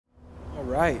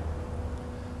right.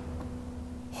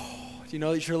 Do you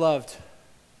know that you're loved?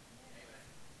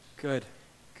 Good,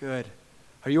 good.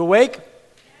 Are you awake?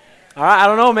 All right, I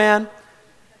don't know, man.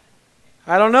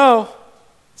 I don't know.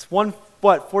 It's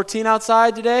 14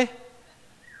 outside today?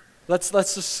 Let's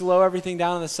just slow everything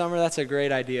down in the summer. That's a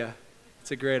great idea.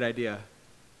 It's a great idea.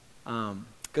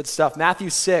 Good stuff. Matthew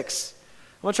 6.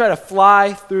 I'm going to try to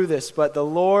fly through this, but the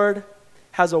Lord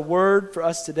has a word for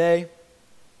us today.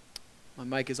 My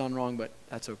mic is on wrong, but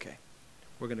that's okay.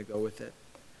 We're going to go with it.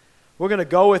 We're going to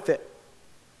go with it.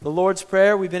 The Lord's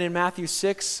Prayer, we've been in Matthew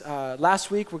 6. Last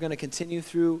week, we're going to continue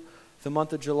through the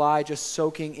month of July, just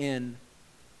soaking in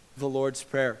the Lord's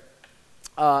Prayer.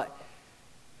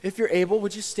 If you're able,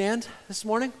 would you stand this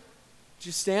morning? Would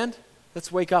you stand?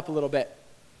 Let's wake up a little bit.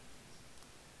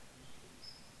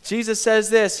 Jesus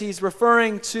says this. He's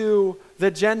referring to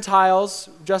the Gentiles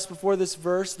just before this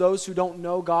verse, those who don't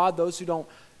know God, those who don't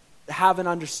have an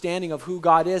understanding of who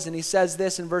God is. And he says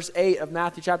this in verse 8 of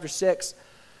Matthew chapter 6.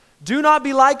 Do not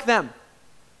be like them,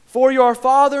 for your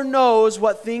Father knows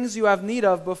what things you have need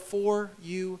of before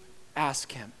you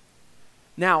ask him.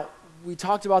 Now, we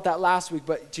talked about that last week,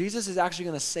 but Jesus is actually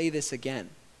going to say this again.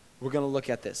 We're going to look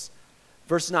at this.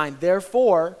 Verse 9,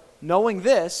 therefore, knowing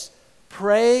this,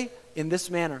 pray in this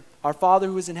manner. Our Father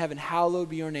who is in heaven, hallowed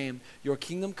be your name. Your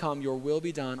kingdom come, your will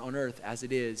be done on earth as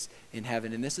it is in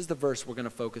heaven. And this is the verse we're going to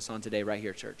focus on today right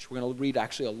here, church. We're going to read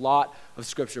actually a lot of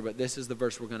scripture, but this is the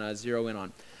verse we're going to zero in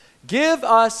on. Give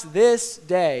us this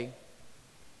day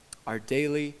our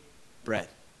daily bread.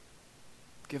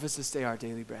 Give us this day our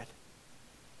daily bread.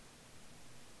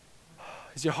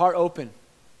 Is your heart open?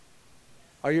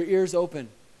 Are your ears open?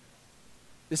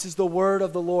 This is the word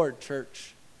of the Lord,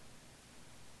 church.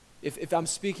 If I'm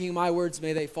speaking my words,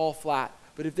 may they fall flat.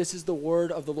 But if this is the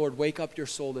word of the Lord, wake up your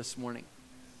soul this morning.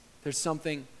 There's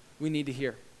something we need to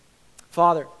hear.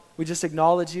 Father, we just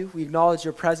acknowledge you. We acknowledge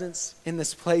your presence in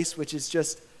this place, which is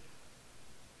just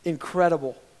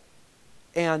incredible.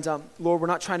 And Lord, we're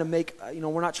not trying to make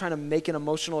an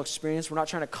emotional experience. We're not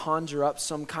trying to conjure up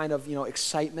some kind of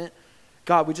excitement.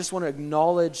 God, we just want to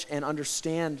acknowledge and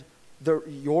understand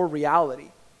your reality,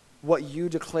 what you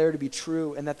declare to be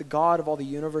true, and that the God of all the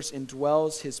universe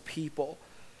indwells his people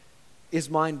is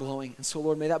mind-blowing. And so,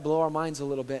 Lord, may that blow our minds a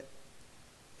little bit.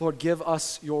 Lord, give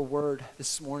us your word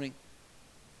this morning.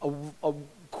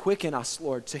 Quicken us,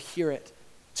 Lord, to hear it,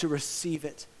 to receive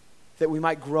it, that we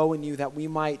might grow in you, that we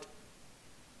might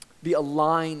be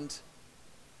aligned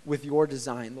with your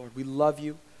design, Lord. We love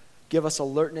you. Give us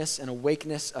alertness and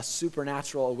awakeness, a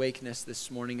supernatural awakeness this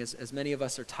morning, as many of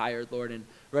us are tired, Lord, and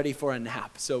ready for a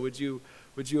nap. So would you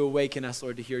awaken us,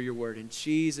 Lord, to hear your word. In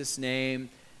Jesus' name,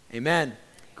 amen.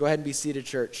 Go ahead and be seated,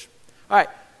 church. All right,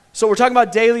 so we're talking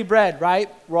about daily bread, right?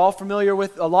 We're all familiar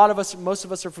with, most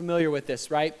of us are familiar with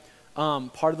this, right?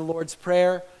 Part of the Lord's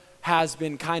Prayer has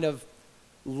been kind of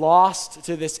lost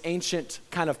to this ancient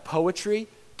kind of poetry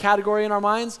category in our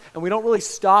minds, and we don't really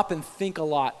stop and think a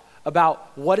lot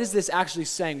about what is this actually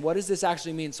saying? What does this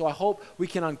actually mean? So I hope we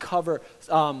can uncover,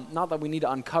 not that we need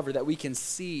to uncover, that we can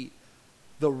see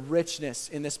the richness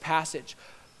in this passage.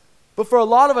 But for a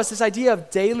lot of us, this idea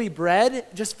of daily bread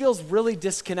just feels really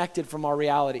disconnected from our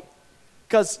reality.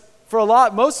 Because for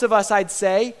most of us, I'd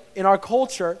say, in our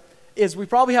culture, is we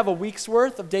probably have a week's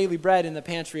worth of daily bread in the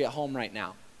pantry at home right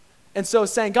now. And so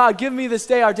saying, God, give me this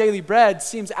day our daily bread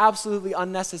seems absolutely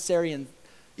unnecessary and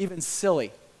even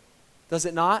silly. Does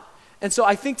it not? And so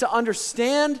I think to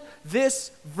understand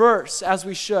this verse as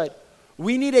we should,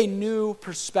 we need a new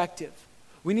perspective.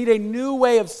 We need a new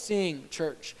way of seeing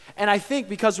church. And I think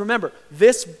because remember,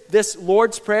 this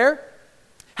Lord's Prayer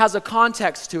has a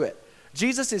context to it.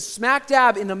 Jesus is smack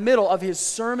dab in the middle of his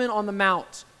Sermon on the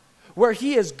Mount, where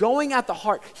he is going at the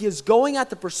heart, he is going at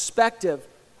the perspective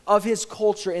of his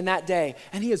culture in that day,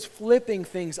 and he is flipping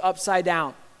things upside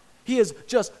down. He is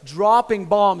just dropping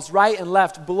bombs right and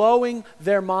left, blowing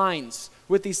their minds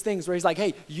with these things where he's like,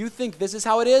 hey, you think this is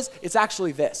how it is? It's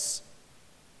actually this.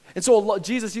 And so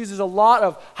Jesus uses a lot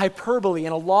of hyperbole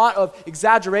and a lot of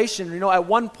exaggeration. At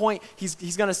one point, he's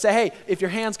going to say, hey, if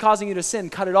your hand's causing you to sin,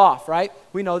 cut it off, right?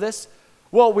 We know this.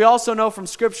 Well, we also know from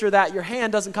Scripture that your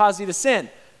hand doesn't cause you to sin.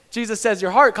 Jesus says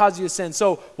your heart causes you to sin,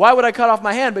 so why would I cut off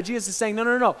my hand? But Jesus is saying,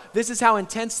 no. This is how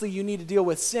intensely you need to deal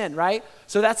with sin, right?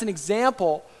 So that's an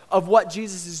example of what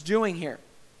Jesus is doing here.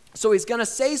 So he's going to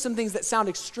say some things that sound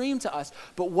extreme to us,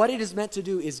 but what it is meant to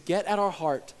do is get at our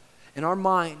heart and our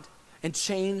mind and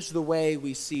change the way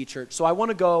we see church. So I want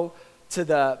to go to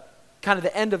the kind of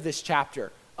the end of this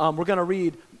chapter. We're going to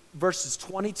read verses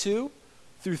 22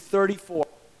 through 34.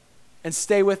 And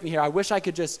stay with me here. I wish I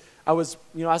could as I was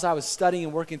studying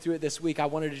and working through it this week, I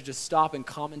wanted to just stop and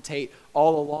commentate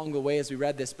all along the way as we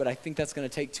read this, but I think that's going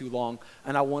to take too long,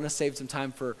 and I want to save some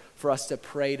time for us to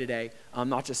pray today,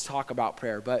 not just talk about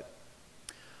prayer, but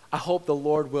I hope the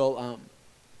Lord will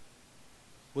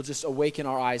just awaken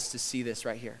our eyes to see this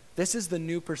right here. This is the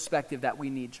new perspective that we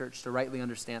need, church, to rightly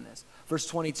understand this. Verse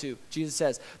 22, Jesus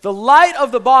says, "The light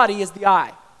of the body is the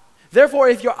eye. Therefore,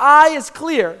 if your eye is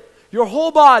clear, your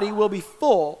whole body will be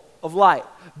full of light.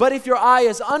 But if your eye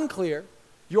is unclear,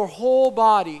 your whole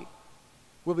body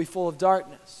will be full of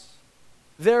darkness.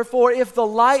 Therefore, if the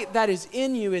light that is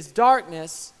in you is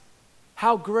darkness,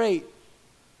 how great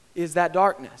is that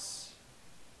darkness?"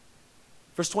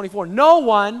 Verse 24, "No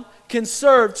one can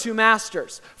serve two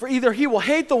masters, for either he will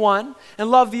hate the one and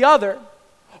love the other,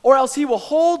 or else he will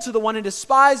hold to the one and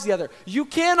despise the other. You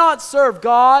cannot serve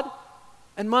God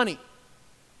and money."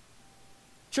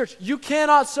 Church, you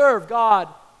cannot serve God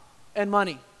and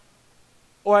money.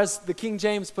 Or as the King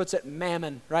James puts it,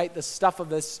 mammon, right? The stuff of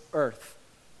this earth.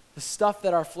 The stuff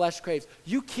that our flesh craves.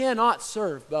 You cannot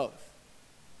serve both.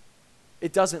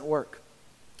 It doesn't work.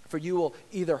 For you will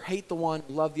either hate the one,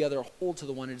 love the other, or hold to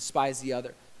the one and despise the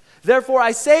other. Therefore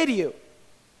I say to you,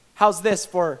 how's this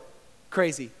for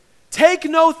crazy? Take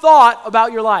no thought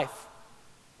about your life.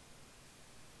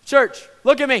 Church,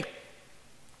 look at me.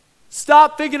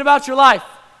 Stop thinking about your life.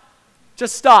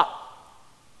 Just stop.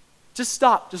 Just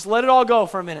stop. Just let it all go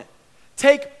for a minute.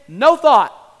 Take no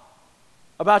thought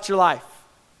about your life.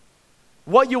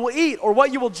 What you will eat or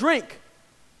what you will drink,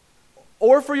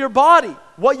 or for your body,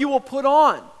 what you will put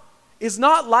on. Is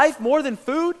not life more than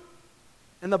food,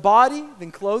 and the body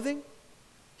than clothing?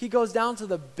 He goes down to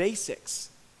the basics.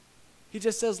 He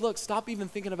just says, look, stop even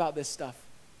thinking about this stuff.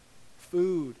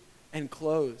 Food and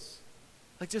clothes.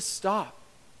 Like, just stop.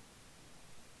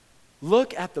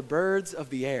 Look at the birds of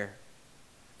the air,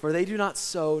 for they do not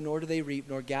sow, nor do they reap,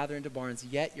 nor gather into barns,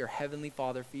 yet your heavenly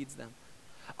Father feeds them.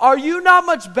 Are you not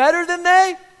much better than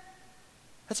they?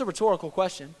 That's a rhetorical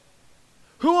question.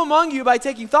 Who among you, by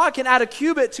taking thought, can add a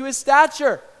cubit to his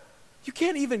stature? You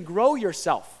can't even grow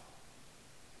yourself.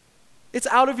 It's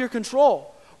out of your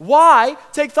control. Why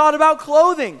take thought about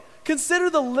clothing? Consider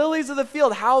the lilies of the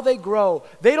field, how they grow.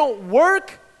 They don't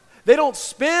work. They don't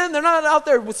spin. They're not out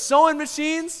there with sewing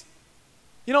machines,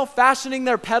 fashioning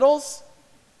their petals.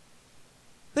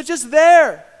 They're just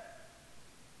there.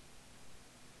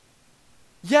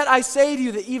 Yet I say to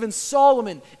you that even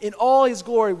Solomon in all his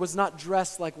glory was not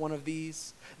dressed like one of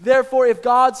these. Therefore, if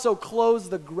God so clothes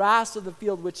the grass of the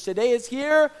field, which today is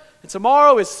here and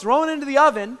tomorrow is thrown into the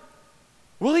oven,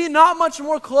 will he not much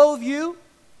more clothe you,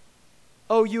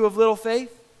 O you of little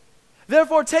faith?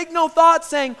 Therefore, take no thought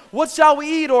saying, what shall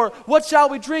we eat, or what shall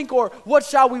we drink, or what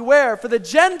shall we wear? For the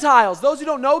Gentiles, those who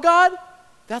don't know God,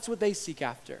 that's what they seek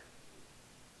after.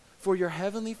 For your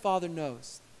heavenly Father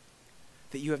knows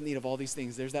that you have need of all these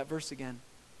things. There's that verse again.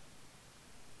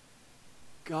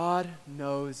 God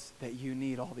knows that you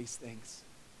need all these things.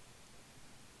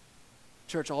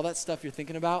 Church, all that stuff you're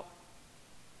thinking about,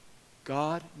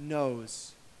 God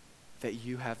knows that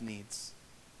you have needs.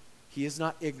 He is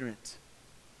not ignorant.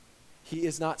 He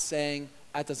is not saying,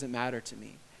 that doesn't matter to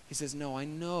me. He says, no, I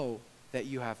know that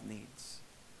you have needs.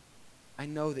 I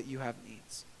know that you have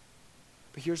needs.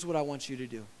 But here's what I want you to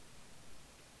do.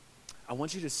 I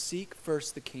want you to seek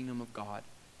first the kingdom of God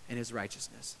and his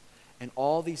righteousness. And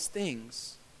all these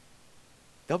things,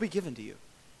 they'll be given to you.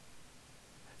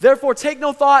 Therefore, take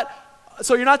no thought.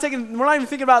 So we're not even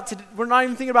thinking about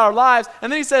our lives.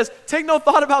 And then he says, take no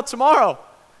thought about tomorrow.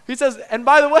 He says, and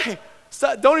by the way,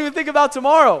 don't even think about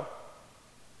tomorrow.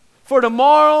 For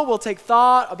tomorrow will take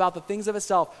thought about the things of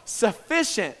itself.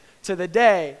 Sufficient to the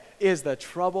day is the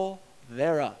trouble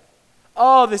thereof.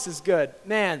 Oh, this is good.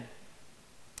 Man,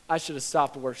 I should have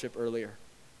stopped worship earlier.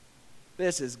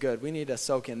 This is good. We need to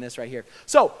soak in this right here.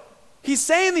 So, he's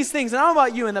saying these things, and I don't know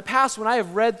about you, in the past when I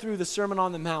have read through the Sermon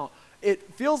on the Mount,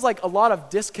 it feels like a lot of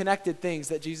disconnected things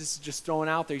that Jesus is just throwing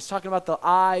out there. He's talking about the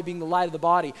eye being the light of the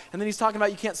body, and then he's talking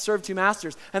about you can't serve two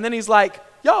masters, and then he's like,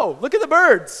 yo, look at the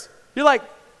birds. You're like,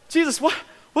 Jesus,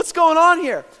 what's going on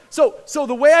here? So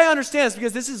the way I understand this,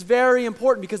 because this is very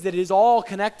important, because it is all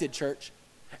connected, church.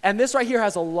 And this right here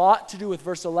has a lot to do with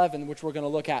verse 11, which we're going to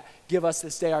look at. Give us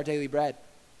this day our daily bread.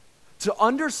 To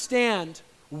understand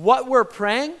what we're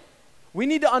praying, we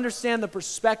need to understand the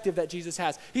perspective that Jesus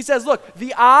has. He says, look,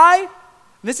 the eye,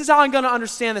 this is how I'm going to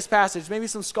understand this passage. Maybe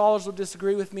some scholars will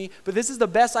disagree with me, but this is the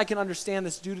best I can understand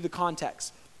this due to the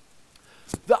context.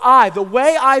 The eye, the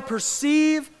way I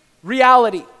perceive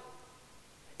reality,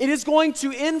 it is going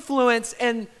to influence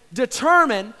and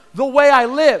determine the way I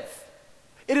live.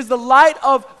 It is the light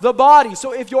of the body.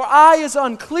 So if your eye is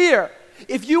unclear,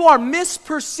 if you are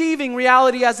misperceiving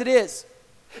reality as it is,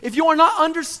 if you are not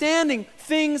understanding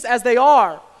things as they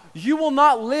are, you will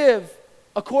not live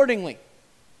accordingly.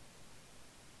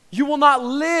 You will not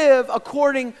live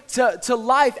according to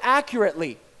life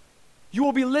accurately. You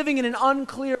will be living in an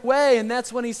unclear way, and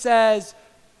that's when he says,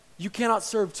 you cannot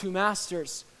serve two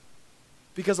masters.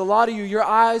 Because a lot of you, your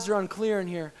eyes are unclear in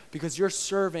here because you're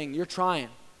serving, you're trying.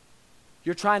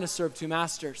 You're trying to serve two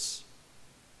masters.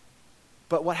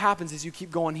 But what happens is you keep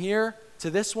going here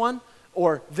to this one,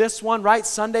 or this one, right?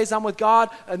 Sundays I'm with God,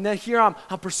 and then here I'm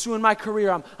pursuing my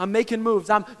career, I'm making moves,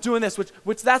 I'm doing this,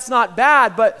 which that's not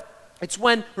bad, but it's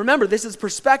when, remember, this is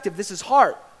perspective, this is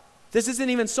heart. This isn't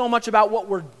even so much about what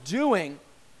we're doing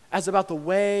as about the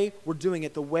way we're doing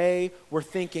it, the way we're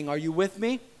thinking. Are you with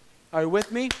me? Are you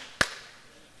with me?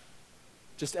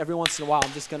 Just every once in a while,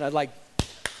 I'm just going to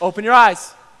open your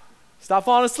eyes. Stop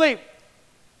falling asleep.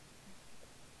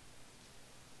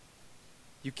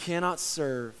 You cannot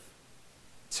serve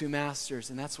two masters.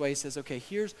 And that's why he says, okay,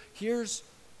 here's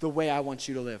the way I want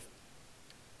you to live.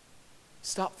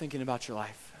 Stop thinking about your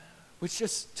life, which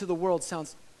just to the world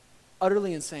sounds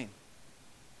utterly insane.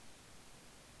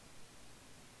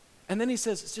 And then he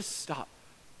says, just stop.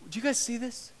 Do you guys see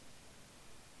this?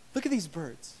 Look at these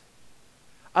birds.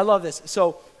 I love this.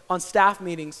 So on staff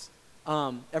meetings,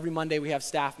 every Monday we have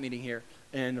staff meeting here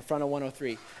in the front of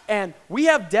 103. And we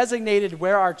have designated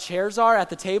where our chairs are at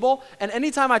the table. And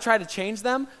anytime I try to change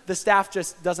them, the staff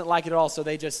just doesn't like it at all. So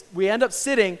we end up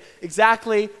sitting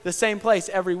exactly the same place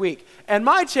every week. And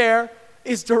my chair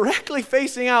is directly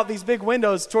facing out these big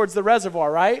windows towards the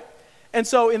reservoir, right? And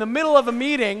so in the middle of a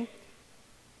meeting,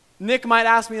 Nick might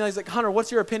ask me, he's like, Hunter,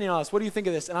 what's your opinion on this? What do you think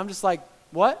of this? And I'm just like,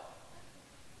 what?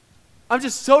 I'm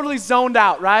just totally zoned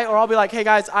out, right? Or I'll be like, hey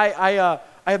guys, I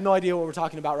have no idea what we're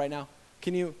talking about right now.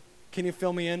 Can you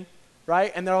fill me in,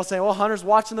 right? And they're all saying, well, Hunter's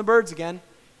watching the birds again.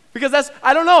 Because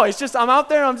I don't know, it's just, I'm out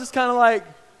there and I'm just kind of like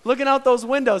looking out those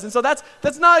windows. And so that's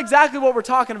not exactly what we're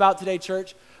talking about today,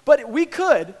 church. But we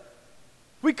could,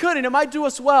 and it might do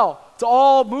us well to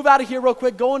all move out of here real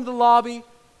quick, go into the lobby,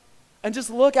 and just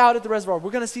look out at the reservoir.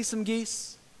 We're going to see some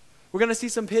geese. We're going to see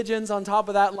some pigeons on top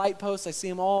of that light post. I see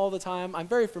them all the time. I'm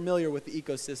very familiar with the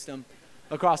ecosystem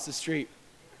across the street.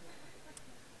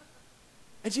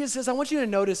 And Jesus says, I want you to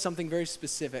notice something very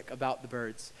specific about the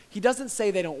birds. He doesn't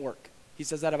say they don't work. He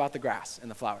says that about the grass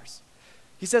and the flowers.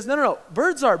 He says, no.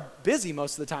 Birds are busy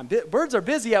most of the time. Birds are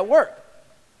busy at work.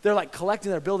 They're like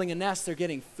collecting, they're building a nest, they're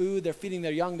getting food, they're feeding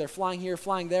their young, they're flying here,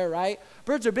 flying there, right?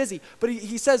 Birds are busy. But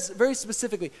he says very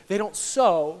specifically, they don't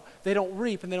sow, they don't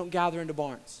reap, and they don't gather into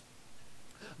barns.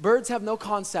 Birds have no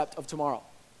concept of tomorrow.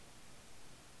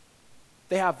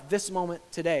 They have this moment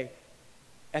today,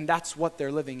 and that's what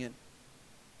they're living in.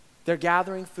 They're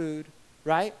gathering food,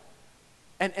 right?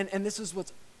 And this is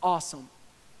what's awesome.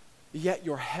 Yet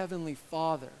your heavenly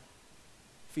Father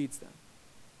feeds them.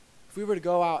 If we were to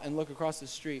go out and look across the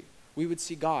street, we would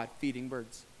see God feeding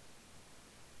birds.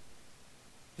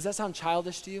 Does that sound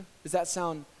childish to you? Does that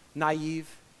sound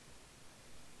naive?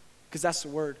 Because that's the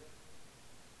word.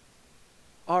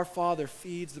 Our Father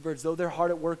feeds the birds. Though they're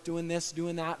hard at work doing this,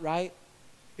 doing that, right?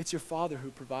 It's your Father who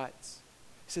provides.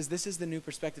 He says, this is the new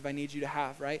perspective I need you to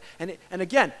have, right? And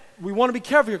again, we want to be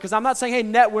careful here because I'm not saying,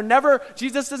 hey,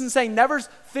 Jesus doesn't say never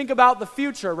think about the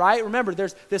future, right? Remember,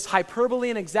 there's this hyperbole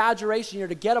and exaggeration here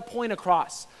to get a point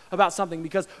across about something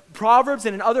because Proverbs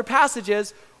and in other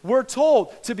passages, we're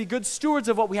told to be good stewards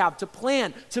of what we have, to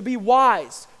plan, to be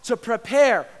wise, to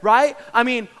prepare, right? I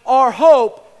mean, our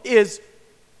hope is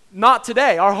not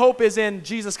today. Our hope is in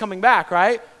Jesus coming back,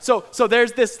 right? So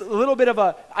there's this little bit of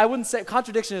I wouldn't say,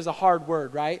 contradiction is a hard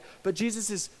word, right? But Jesus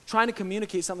is trying to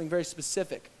communicate something very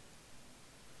specific.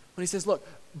 When he says, look,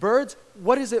 birds,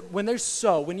 what is it when you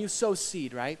sow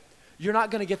seed, right? You're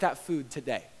not going to get that food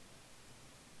today.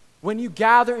 When you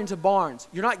gather into barns,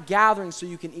 you're not gathering so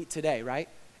you can eat today, right?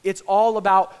 It's all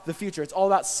about the future. It's all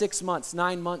about 6 months,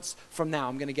 9 months from now,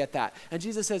 I'm going to get that. And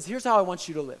Jesus says, here's how I want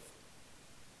you to live.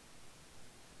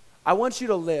 I want you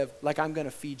to live like I'm going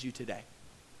to feed you today.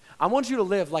 I want you to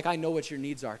live like I know what your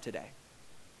needs are today.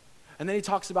 And then he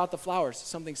talks about the flowers,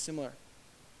 something similar.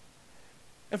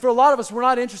 And for a lot of us, we're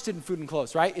not interested in food and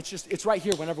clothes, right? It's right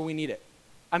here whenever we need it.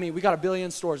 I mean, we got a billion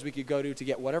stores we could go to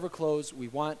get whatever clothes we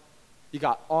want. You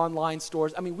got online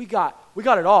stores. I mean, we got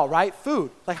it all, right? Food.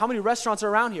 Like how many restaurants are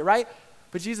around here, right?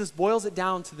 But Jesus boils it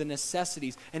down to the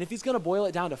necessities. And if he's going to boil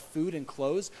it down to food and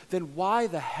clothes, then why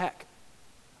the heck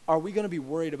are we going to be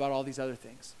worried about all these other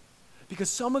things? Because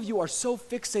some of you are so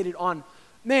fixated on,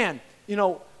 man,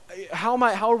 how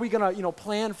are we going to,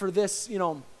 plan for this,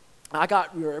 I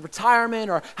got retirement,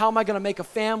 or how am I going to make a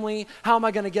family? How am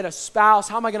I going to get a spouse?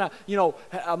 How am I going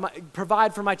to,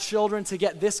 provide for my children to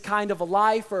get this kind of a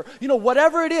life? Or,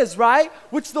 whatever it is, right?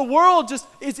 Which the world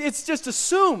it's just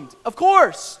assumed, of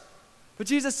course. But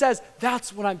Jesus says,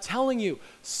 that's what I'm telling you.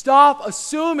 Stop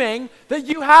assuming that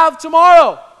you have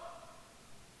tomorrow.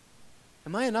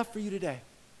 Am I enough for you today?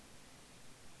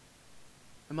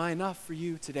 Am I enough for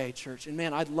you today, church? And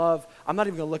man, I'm not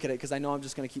even going to look at it because I know I'm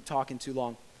just going to keep talking too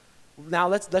long. Now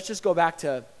let's just go back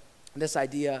to this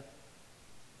idea.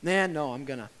 Man, no,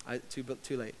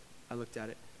 too late. I looked at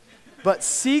it. But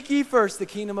seek ye first the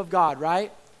kingdom of God,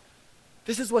 right?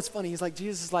 This is what's funny.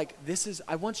 Jesus is like,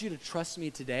 I want you to trust me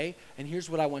today, and here's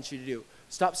what I want you to do.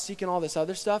 Stop seeking all this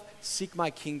other stuff. Seek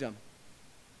my kingdom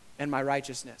and my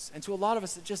righteousness. And to a lot of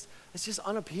us, it's just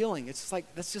unappealing.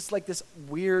 That's just like this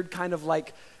weird kind of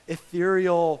like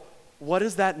ethereal, what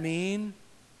does that mean?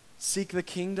 Seek the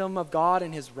kingdom of God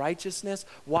and his righteousness.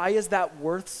 Why is that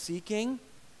worth seeking?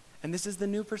 And this is the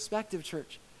new perspective,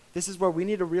 church. This is where we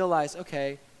need to realize,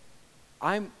 okay,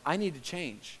 I need to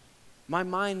change. My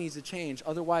mind needs to change.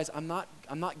 Otherwise, I'm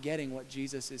not getting what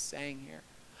Jesus is saying here.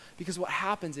 Because what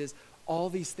happens is all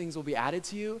these things will be added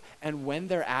to you, and when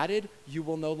they're added, you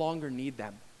will no longer need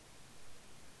them.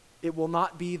 It will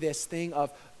not be this thing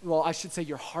of, I should say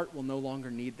your heart will no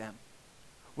longer need them.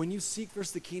 When you seek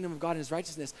first the kingdom of God and his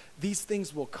righteousness, these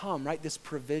things will come, right? This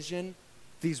provision,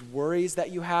 these worries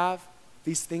that you have,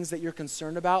 these things that you're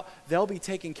concerned about, they'll be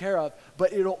taken care of,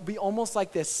 but it'll be almost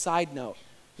like this side note.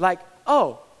 Like,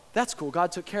 oh, that's cool,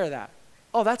 God took care of that.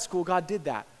 Oh, that's cool, God did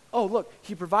that. Oh, look,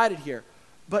 he provided here.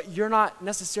 But you're not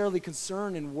necessarily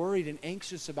concerned and worried and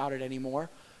anxious about it anymore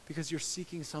because you're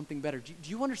seeking something better. Do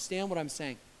you understand what I'm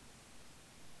saying?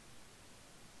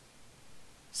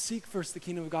 Seek first the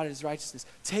kingdom of God and his righteousness.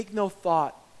 Take no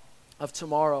thought of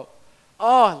tomorrow.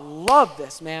 Oh, I love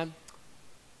this, man.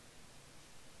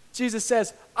 Jesus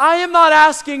says, I am not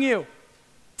asking you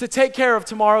to take care of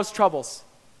tomorrow's troubles.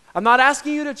 I'm not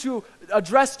asking you to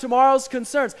address tomorrow's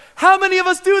concerns. How many of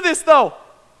us do this, though?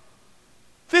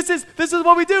 This is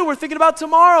what we do. We're thinking about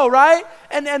tomorrow, right?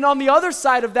 And on the other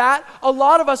side of that, a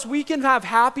lot of us, we can have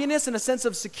happiness and a sense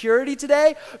of security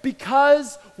today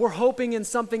because we're hoping in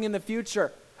something in the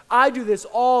future. I do this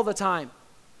all the time,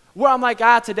 where I'm like,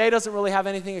 today doesn't really have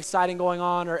anything exciting going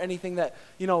on or anything that,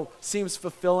 seems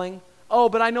fulfilling. Oh,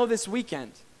 but I know this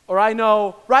weekend. Or I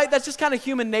know, right? That's just kind of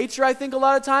human nature, I think, a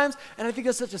lot of times. And I think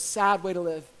that's such a sad way to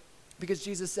live. Because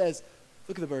Jesus says,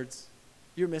 look at the birds.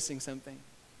 You're missing something.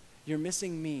 You're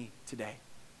missing me today.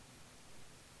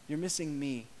 You're missing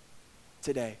me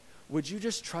today. Would you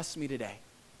just trust me today?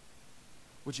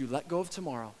 Would you let go of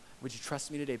tomorrow? Would you trust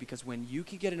me today? Because when you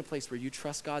can get in a place where you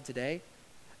trust God today,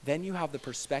 then you have the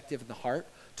perspective and the heart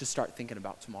to start thinking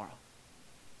about tomorrow.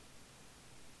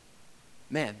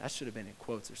 Man, that should have been in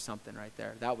quotes or something right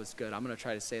there. That was good. I'm going to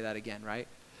try to say that again, right?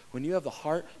 When you have the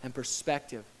heart and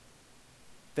perspective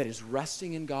that is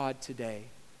resting in God today,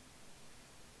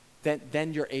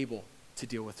 then you're able to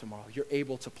deal with tomorrow. You're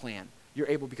able to plan. You're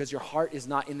able because your heart is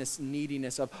not in this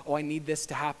neediness of, I need this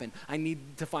to happen. I need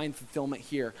to find fulfillment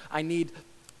here. I need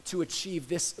to achieve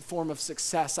this form of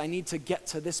success. I need to get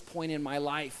to this point in my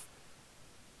life.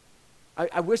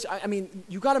 I mean,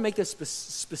 you got to make this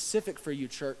specific for you,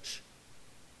 church.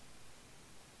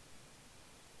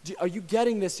 Are you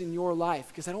getting this in your life?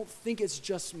 Because I don't think it's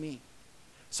just me.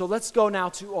 So let's go now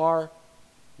to our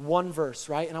one verse,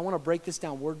 right? And I want to break this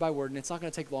down word by word, and it's not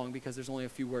going to take long because there's only a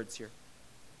few words here.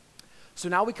 So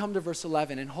now we come to verse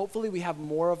 11, and hopefully we have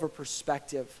more of a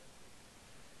perspective.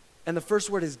 And the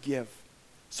first word is give.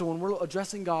 So when we're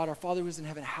addressing God, our Father who is in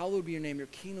heaven, hallowed be your name, your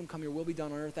kingdom come, your will be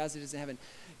done on earth as it is in heaven.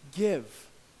 Give.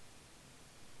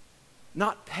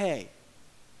 Not pay.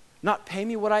 Not pay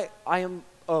me what I am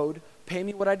owed. Pay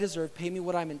me what I deserve. Pay me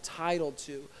what I'm entitled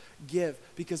to. Give.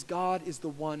 Because God is the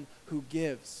one who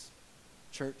gives.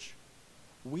 Church,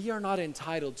 we are not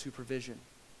entitled to provision.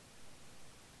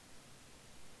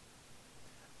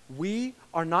 We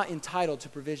are not entitled to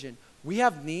provision. We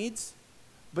have needs,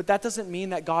 but that doesn't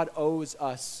mean that God owes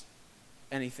us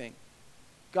anything.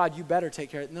 God, you better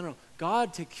take care of it. No.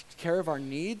 God takes care of our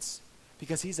needs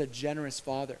because he's a generous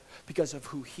Father, because of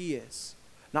who he is,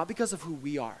 not because of who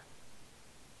we are.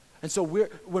 And so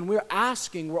when we're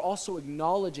asking, we're also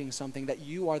acknowledging something, that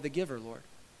you are the giver, Lord.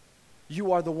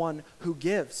 You are the one who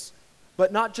gives.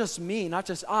 But not just me, not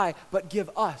just I, but give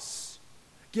us.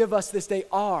 Give us this day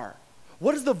our.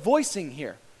 What is the voicing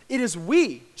here? It is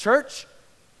we, church.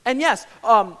 And yes,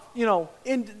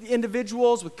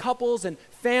 individuals with couples and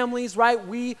families, right?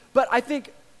 But I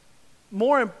think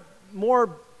more,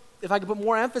 if I could put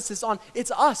more emphasis on,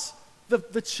 it's us,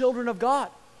 the children of God.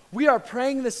 We are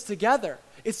praying this together.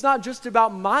 It's not just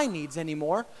about my needs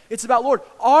anymore. It's about, Lord,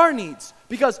 our needs.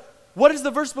 Because what is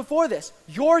the verse before this?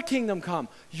 Your kingdom come.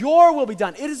 Your will be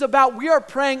done. It is about, we are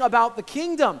praying about the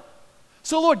kingdom.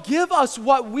 So Lord, give us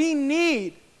what we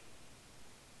need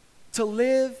to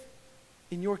live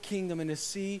in your kingdom and to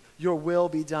see your will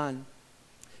be done.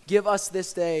 Give us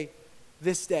this day,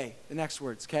 the next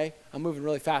words, okay? I'm moving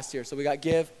really fast here. So we got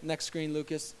give, next screen,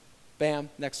 Lucas. Bam,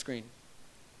 next screen.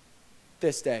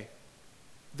 This day.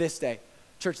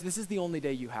 Church, this is the only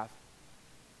day you have.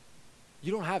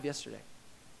 You don't have yesterday.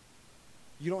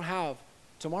 You don't have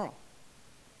tomorrow.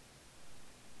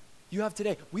 You have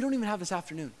today. We don't even have this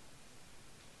afternoon.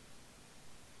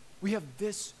 We have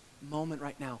this moment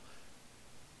right now.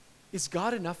 Is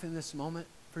God enough in this moment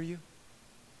for you?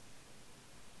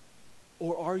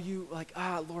 Or are you like,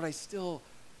 Lord, I still,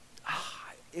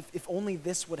 if only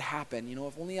this would happen,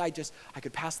 if only I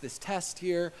could pass this test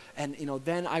here, and,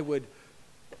 then I would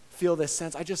feel this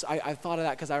sense. I thought of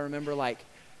that because I remember like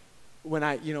when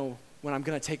I'm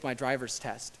going to take my driver's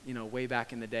test, way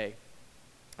back in the day,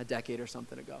 a decade or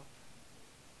something ago.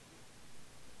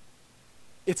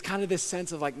 It's kind of this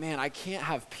sense of like, man, I can't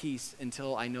have peace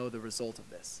until I know the result of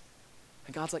this.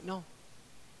 And God's like, no,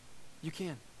 you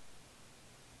can.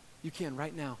 You can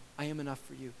right now. I am enough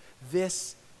for you.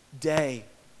 This day,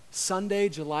 Sunday,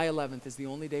 July 11th, is the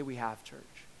only day we have, church.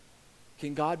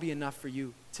 Can God be enough for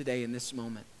you today in this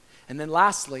moment? And then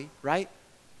lastly, right,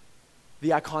 the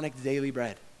iconic daily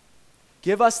bread.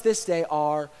 Give us this day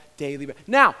our daily bread.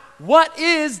 Now, what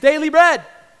is daily bread?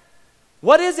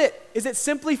 What is it? Is it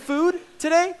simply food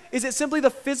today? Is it simply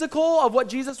the physical of what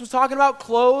Jesus was talking about,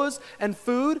 clothes and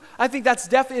food? I think that's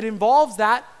it involves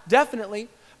that, definitely.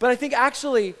 But I think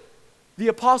actually the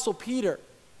Apostle Peter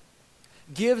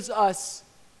gives us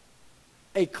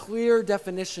a clear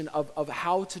definition of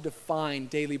how to define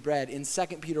daily bread. In 2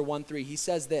 Peter 1:3, he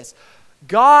says this: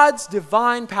 God's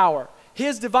divine power,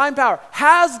 his divine power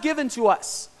has given to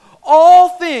us all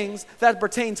things that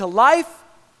pertain to life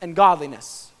and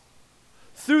godliness,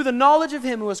 through the knowledge of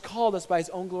him who has called us by his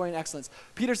own glory and excellence.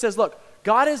 Peter says, look,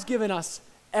 God has given us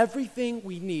everything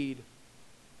we need,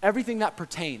 everything that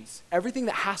pertains, everything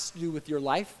that has to do with your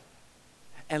life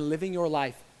and living your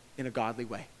life in a godly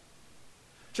way.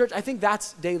 Church, I think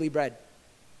that's daily bread.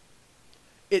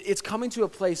 It's coming to a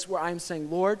place where I'm saying,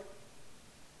 Lord,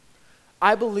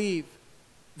 I believe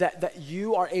that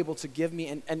you are able to give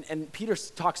me, and Peter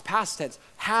talks past tense,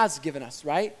 has given us,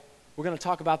 right? We're going to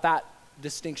talk about that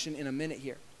distinction in a minute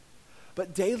here.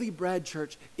 But daily bread,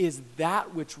 church, is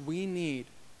that which we need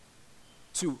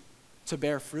to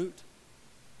bear fruit,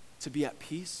 to be at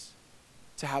peace,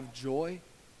 to have joy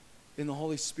in the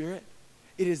Holy Spirit.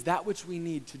 It is that which we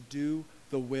need to do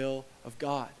the will of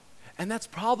God. And that's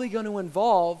probably going to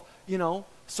involve,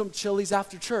 some Chili's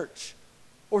after church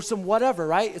or some whatever,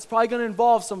 right? It's probably going to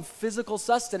involve some physical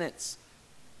sustenance.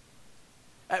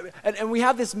 And we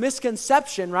have this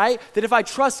misconception, right, that if I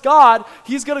trust God,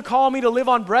 he's going to call me to live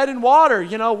on bread and water,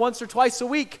 once or twice a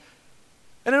week.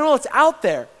 And I know it's out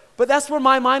there, but that's where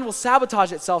my mind will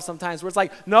sabotage itself sometimes, where it's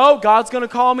like, no, God's going to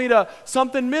call me to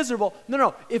something miserable.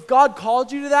 No. If God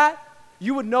called you to that,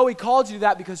 you would know he called you to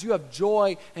that because you have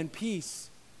joy and peace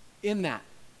in that.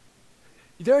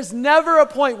 There's never a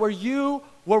point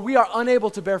where we are unable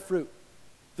to bear fruit,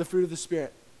 the fruit of the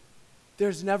Spirit.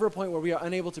 There's never a point where we are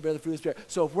unable to bear the fruit of the Spirit.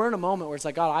 So if we're in a moment where it's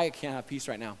like, God, I can't have peace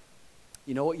right now,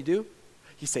 you know what you do?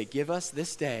 You say, give us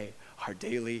this day our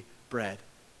daily bread.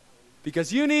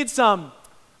 Because you need some,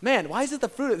 man, why is it the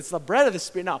fruit? It's the bread of the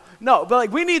Spirit. No, but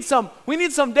like we need some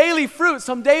daily fruit,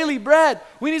 some daily bread.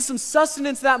 We need some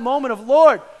sustenance in that moment of,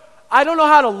 Lord, I don't know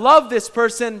how to love this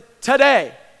person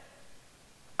today.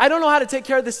 I don't know how to take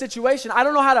care of this situation. I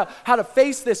don't know how to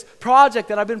face this project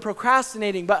that I've been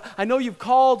procrastinating, but I know you've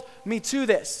called me to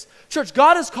this. Church,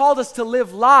 God has called us to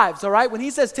live lives, all right? When he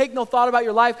says take no thought about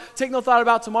your life, take no thought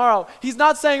about tomorrow, he's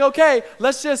not saying, okay,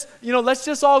 let's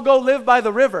just all go live by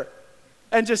the river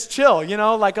and just chill,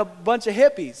 like a bunch of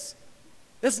hippies.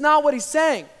 That's not what he's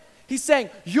saying. He's saying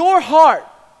your heart,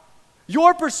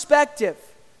 your perspective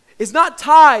is not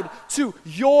tied to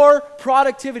your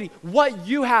productivity, what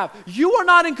you have. You are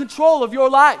not in control of your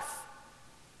life.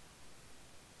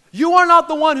 You are not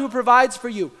the one who provides for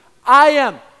you. I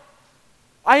am.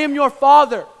 I am your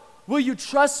Father. Will you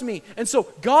trust me? And so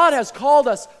God has called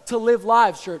us to live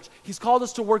lives, church. He's called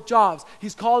us to work jobs.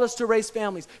 He's called us to raise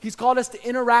families. He's called us to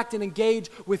interact and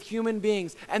engage with human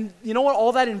beings. And you know what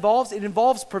all that involves? It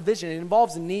involves provision. It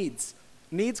involves needs.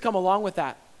 Needs come along with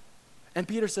that. And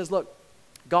Peter says, look,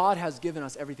 God has given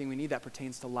us everything we need that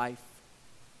pertains to life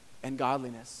and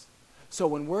godliness. So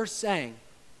when we're saying,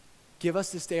 give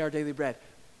us this day our daily bread,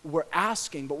 we're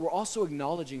asking, but we're also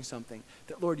acknowledging something.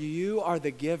 That, Lord, you are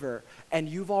the giver, and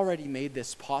you've already made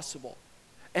this possible.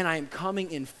 And I am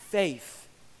coming in faith,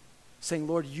 saying,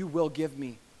 Lord, you will give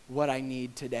me what I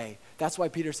need today. That's why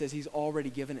Peter says he's already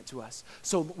given it to us.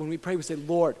 So when we pray, we say,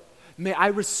 Lord, may I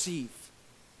receive.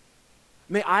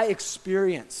 May I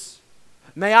experience.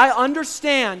 May I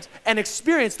understand and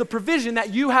experience the provision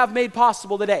that you have made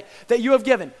possible today, that you have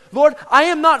given. Lord, I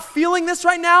am not feeling this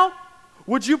right now.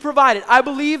 Would you provide it? I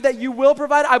believe that you will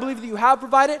provide it. I believe that you have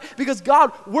provided it, because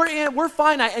God, we're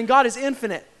finite and God is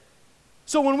infinite.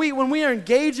 So when we are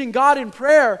engaging God in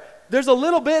prayer, there's a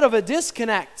little bit of a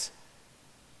disconnect,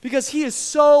 because he is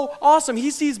so awesome.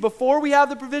 He sees before we have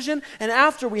the provision and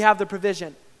after we have the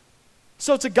provision.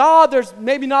 So to God, there's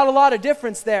maybe not a lot of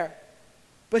difference there.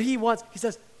 But he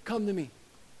says, come to me.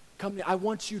 Come to me. I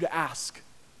want you to ask.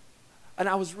 And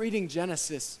I was reading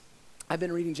Genesis. I've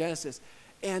been reading Genesis.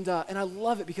 And I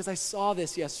love it, because I saw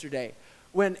this yesterday.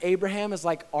 When Abraham is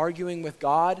like arguing with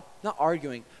God. Not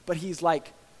arguing, but he's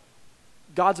like,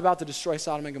 God's about to destroy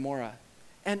Sodom and Gomorrah.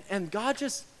 And God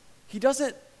just, he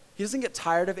doesn't get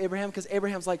tired of Abraham, because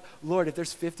Abraham's like, Lord, if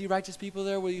there's 50 righteous people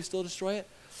there, will you still destroy it?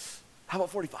 How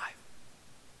about 45?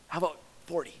 How about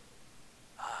 40?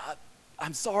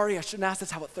 I'm sorry, I shouldn't ask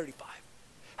this. How about 35?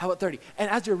 How about 30? And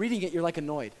as you're reading it, you're like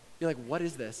annoyed. You're like, what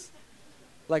is this?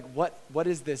 Like, what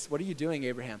is this? What are you doing,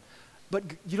 Abraham? But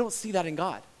you don't see that in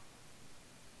God.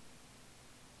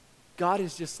 God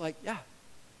is just like, yeah,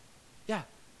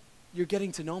 you're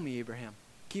getting to know me, Abraham.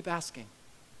 Keep asking.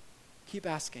 Keep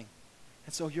asking.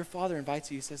 And so your father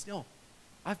invites you. He says, no,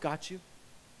 I've got you.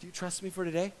 Do you trust me for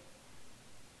today?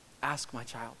 Ask, my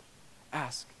child.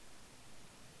 Ask.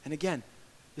 And again,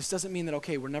 this doesn't mean that,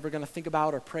 okay, we're never going to think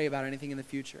about or pray about anything in the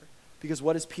future. Because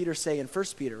what does Peter say in 1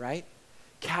 Peter, right?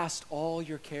 Cast all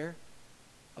your care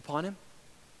upon him,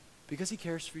 because he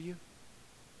cares for you.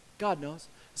 God knows.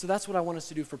 So that's what I want us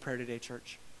to do for prayer today,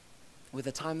 church. With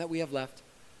the time that we have left,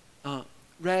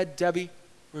 Red, Debbie,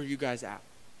 where are you guys at?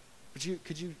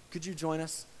 Could you join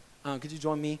us? Could you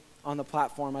join me on the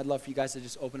platform? I'd love for you guys to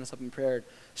just open us up in prayer and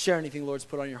share anything the Lord's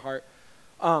put on your heart.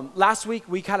 Last week,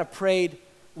 we kind of prayed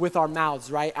with our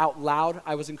mouths, right? Out loud.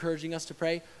 I was encouraging us to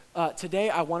pray. Today,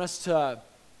 I want us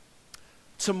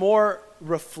to more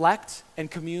reflect and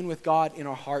commune with God in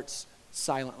our hearts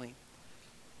silently.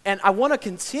 And I want to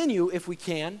continue, if we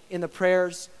can, in the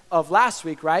prayers of last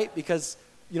week, right? Because,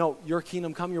 your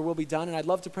kingdom come, your will be done. And I'd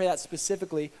love to pray that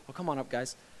specifically. Oh, come on up,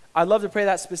 guys. I'd love to pray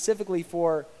that specifically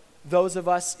for those of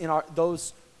us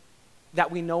those that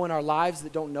we know in our lives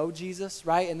that don't know Jesus,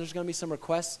 right? And there's going to be some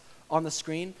requests on the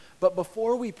screen. But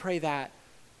before we pray that,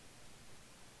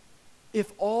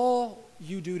 if all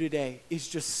you do today is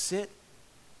just sit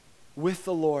with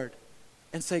the Lord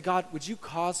and say, God, would you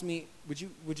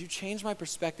change my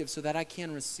perspective so that I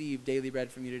can receive daily bread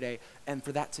from you today, and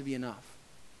for that to be enough?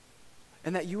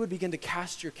 And that you would begin to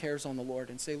cast your cares on the Lord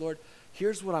and say, Lord,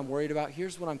 here's what I'm worried about.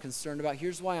 Here's what I'm concerned about.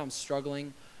 Here's why I'm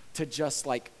struggling to just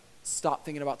stop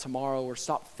thinking about tomorrow, or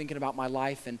stop thinking about my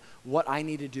life and what I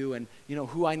need to do, and,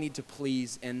 who I need to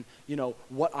please, and,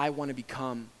 what I want to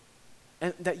become.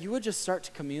 And that you would just start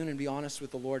to commune and be honest with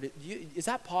the Lord. Is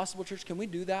that possible, church? Can we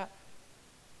do that?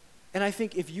 And I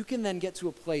think if you can then get to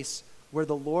a place where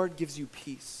the Lord gives you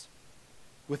peace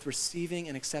with receiving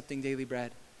and accepting daily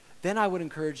bread, then I would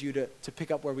encourage you to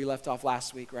pick up where we left off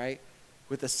last week, right?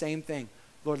 With the same thing.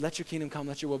 Lord, let your kingdom come,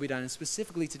 let your will be done. And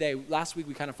specifically today, last week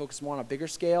we kind of focused more on a bigger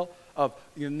scale of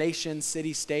nation,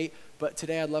 city, state. But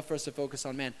today I'd love for us to focus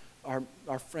on,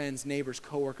 our friends, neighbors,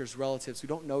 coworkers, relatives who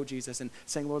don't know Jesus, and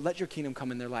saying, Lord, let your kingdom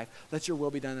come in their life. Let your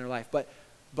will be done in their life.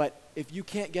 But if you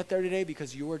can't get there today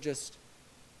because you are just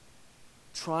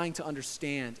trying to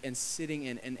understand and sitting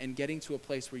in and getting to a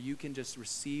place where you can just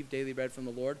receive daily bread from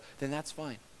the Lord, then that's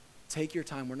fine. Take your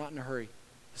time. We're not in a hurry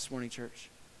this morning, church.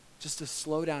 Just to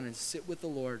slow down and sit with the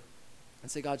Lord and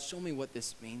say, God, show me what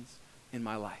this means in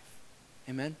my life.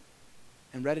 Amen?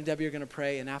 And Red and Debbie are going to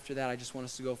pray, and after that, I just want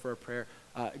us to go for a prayer,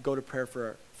 go to prayer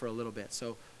for a little bit.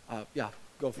 So,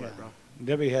 go for it, bro.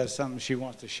 Debbie has something she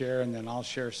wants to share, and then I'll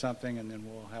share something, and then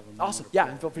we'll have a moment. Awesome. Yeah,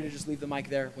 and feel free to just leave the mic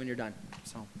there when you're done.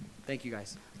 So, thank you,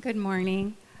 guys. Good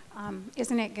morning.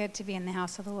 Isn't it good to be in the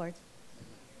house of the Lord?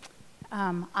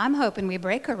 I'm hoping we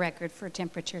break a record for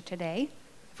temperature today.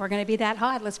 If we're going to be that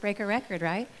hot, let's break a record,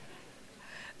 right?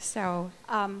 So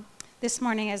this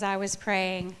morning as I was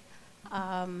praying,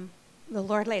 the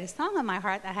Lord laid a song on my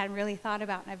heart that I hadn't really thought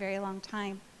about in a very long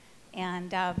time.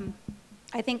 And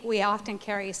I think we often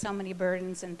carry so many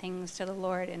burdens and things to the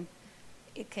Lord, and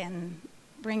it can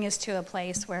bring us to a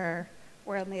place where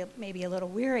we're maybe a little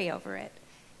weary over it.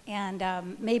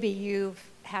 And maybe you've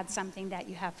had something that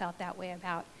you have felt that way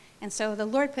about. And so the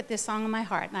Lord put this song in my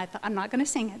heart, and I thought, I'm not going to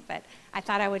sing it, but I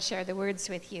thought I would share the words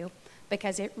with you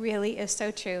because it really is so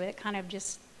true. It kind of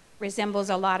just resembles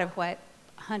a lot of what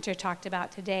Hunter talked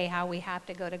about today, how we have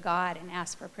to go to God and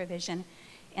ask for provision.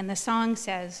 And the song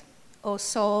says, "O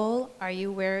soul, are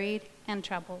you wearied and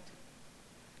troubled?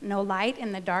 No light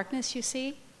in the darkness you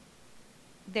see?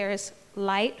 There's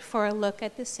light for a look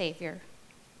at the Savior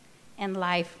and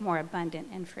life more abundant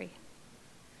and free.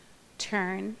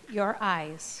 Turn your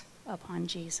eyes upon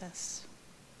Jesus.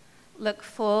 Look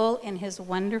full in his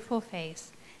wonderful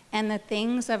face, and the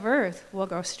things of earth will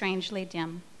grow strangely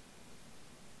dim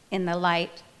in the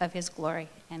light of his glory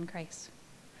and grace."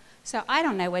 So I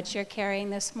don't know what you're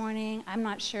carrying this morning. I'm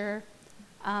not sure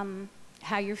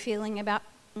how you're feeling about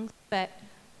things, but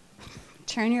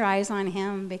turn your eyes on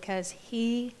him because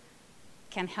he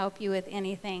can help you with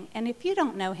anything. And if you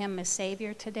don't know him as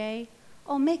Savior today,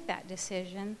 make that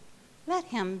decision. Let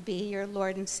him be your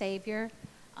Lord and Savior.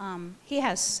 He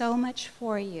has so much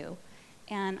for you.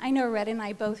 And I know Red and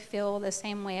I both feel the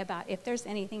same way about if there's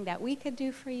anything that we could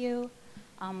do for you,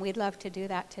 we'd love to do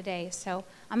that today. So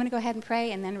I'm going to go ahead and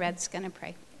pray, and then Red's going to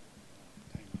pray.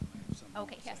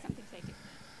 Okay, he has something to say too.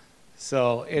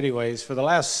 So anyways, for the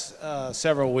last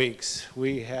several weeks,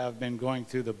 we have been going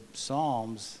through the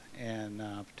Psalms, and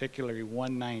particularly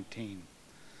 119.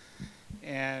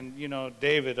 And, you know,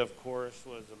 David, of course,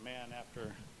 was a man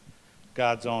after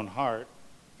God's own heart.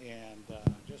 And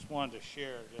just wanted to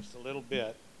share just a little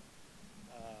bit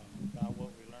about what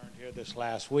we learned here this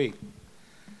last week.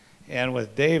 And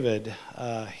with David,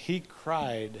 he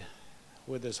cried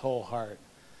with his whole heart.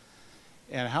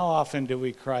 And how often do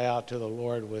we cry out to the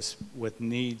Lord with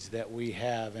needs that we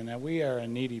have? And that we are a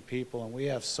needy people, and we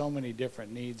have so many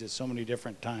different needs at so many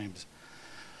different times.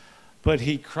 But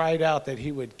he cried out that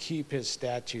he would keep his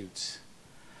statutes.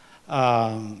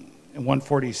 In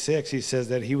 146, he says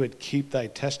that he would keep thy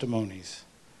testimonies.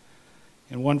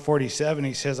 In 147,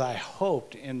 he says, I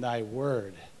hoped in thy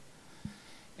word.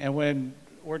 And when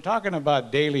we're talking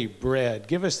about daily bread,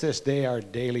 give us this day our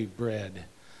daily bread.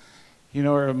 You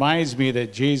know, it reminds me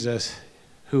that Jesus,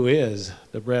 who is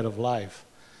the bread of life,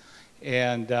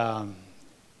 and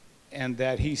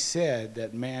that he said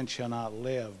that man shall not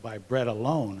live by bread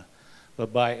alone,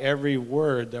 but by every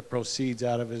word that proceeds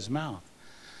out of his mouth.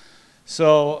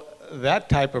 So that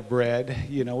type of bread,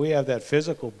 you know, we have that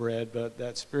physical bread, but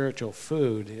that spiritual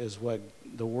food is what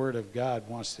the Word of God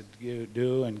wants to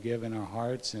do and give in our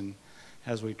hearts, and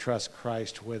as we trust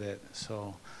Christ with it.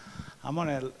 So I'm going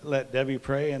to let Debbie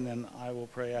pray, and then I will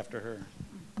pray after her.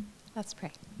 Let's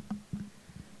pray.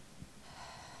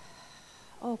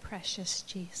 Oh, precious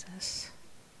Jesus.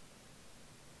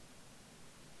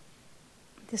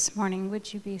 This morning,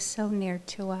 would you be so near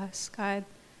to us, God?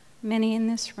 Many in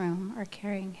this room are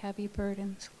carrying heavy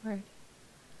burdens, Lord,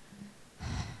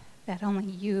 that only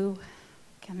you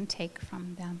can take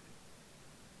from them.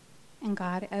 And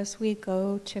God, as we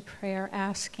go to prayer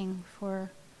asking for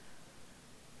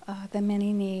the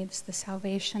many needs, the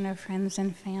salvation of friends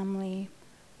and family,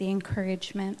 the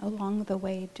encouragement along the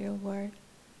way, dear Lord,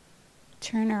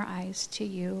 turn our eyes to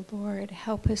you, Lord.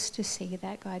 Help us to see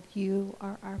that, God, you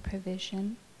are our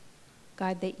provision.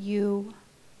 God, that you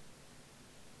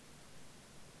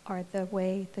are the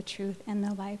way, the truth, and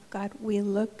the life. God, we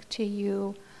look to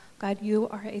you. God, you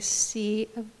are a sea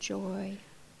of joy.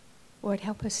 Lord,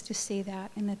 help us to see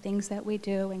that in the things that we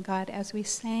do. And God, as we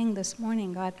sang this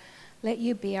morning, God, let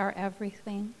you be our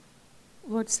everything.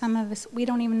 Lord, some of us, we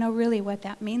don't even know really what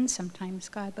that means sometimes,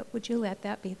 God, but would you let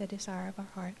that be the desire of our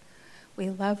heart? We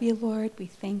love you, Lord. We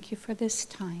thank you for this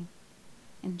time.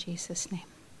 In Jesus' name.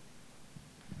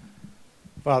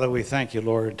 Father, we thank you,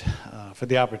 Lord, for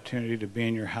the opportunity to be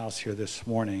in your house here this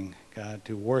morning, God,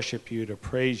 to worship you, to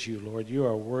praise you, Lord. You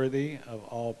are worthy of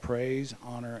all praise,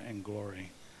 honor, and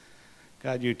glory.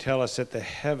 God, you tell us that the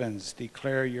heavens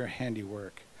declare your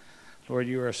handiwork. Lord,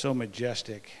 you are so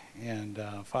majestic. And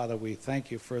Father, we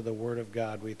thank you for the word of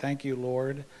God. We thank you,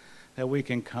 Lord, that we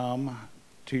can come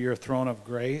to your throne of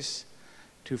grace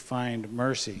to find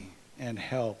mercy and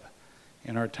help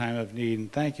in our time of need.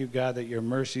 And thank you, God, that your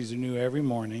mercies are new every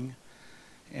morning.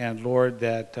 And Lord,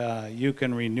 that you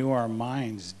can renew our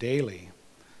minds daily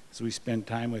as we spend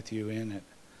time with you in it.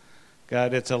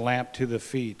 God, it's a lamp to the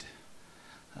feet.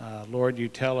 Lord, you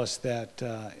tell us that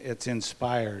it's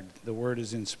inspired. The word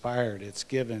is inspired. It's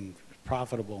given,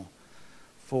 profitable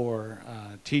for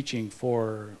teaching,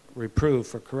 for reproof,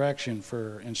 for correction,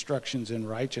 for instructions in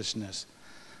righteousness.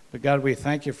 But God, we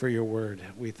thank you for your word.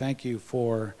 We thank you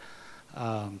for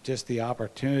just the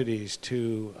opportunities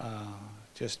to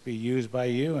just be used by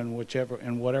you in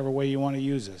whatever way you want to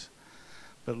use us.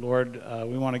 But Lord,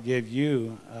 we want to give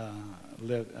you,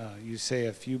 you say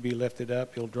if you be lifted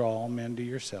up, you'll draw all men to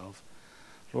yourself.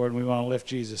 Lord, we want to lift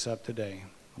Jesus up today.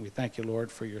 We thank you,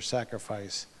 Lord, for your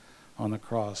sacrifice on the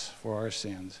cross for our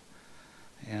sins.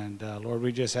 And Lord,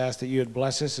 we just ask that you would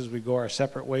bless us as we go our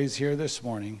separate ways here this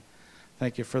morning.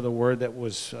 Thank you for the word that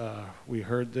we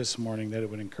heard this morning, that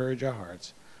it would encourage our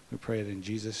hearts. We pray it in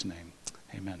Jesus' name.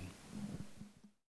 Amen.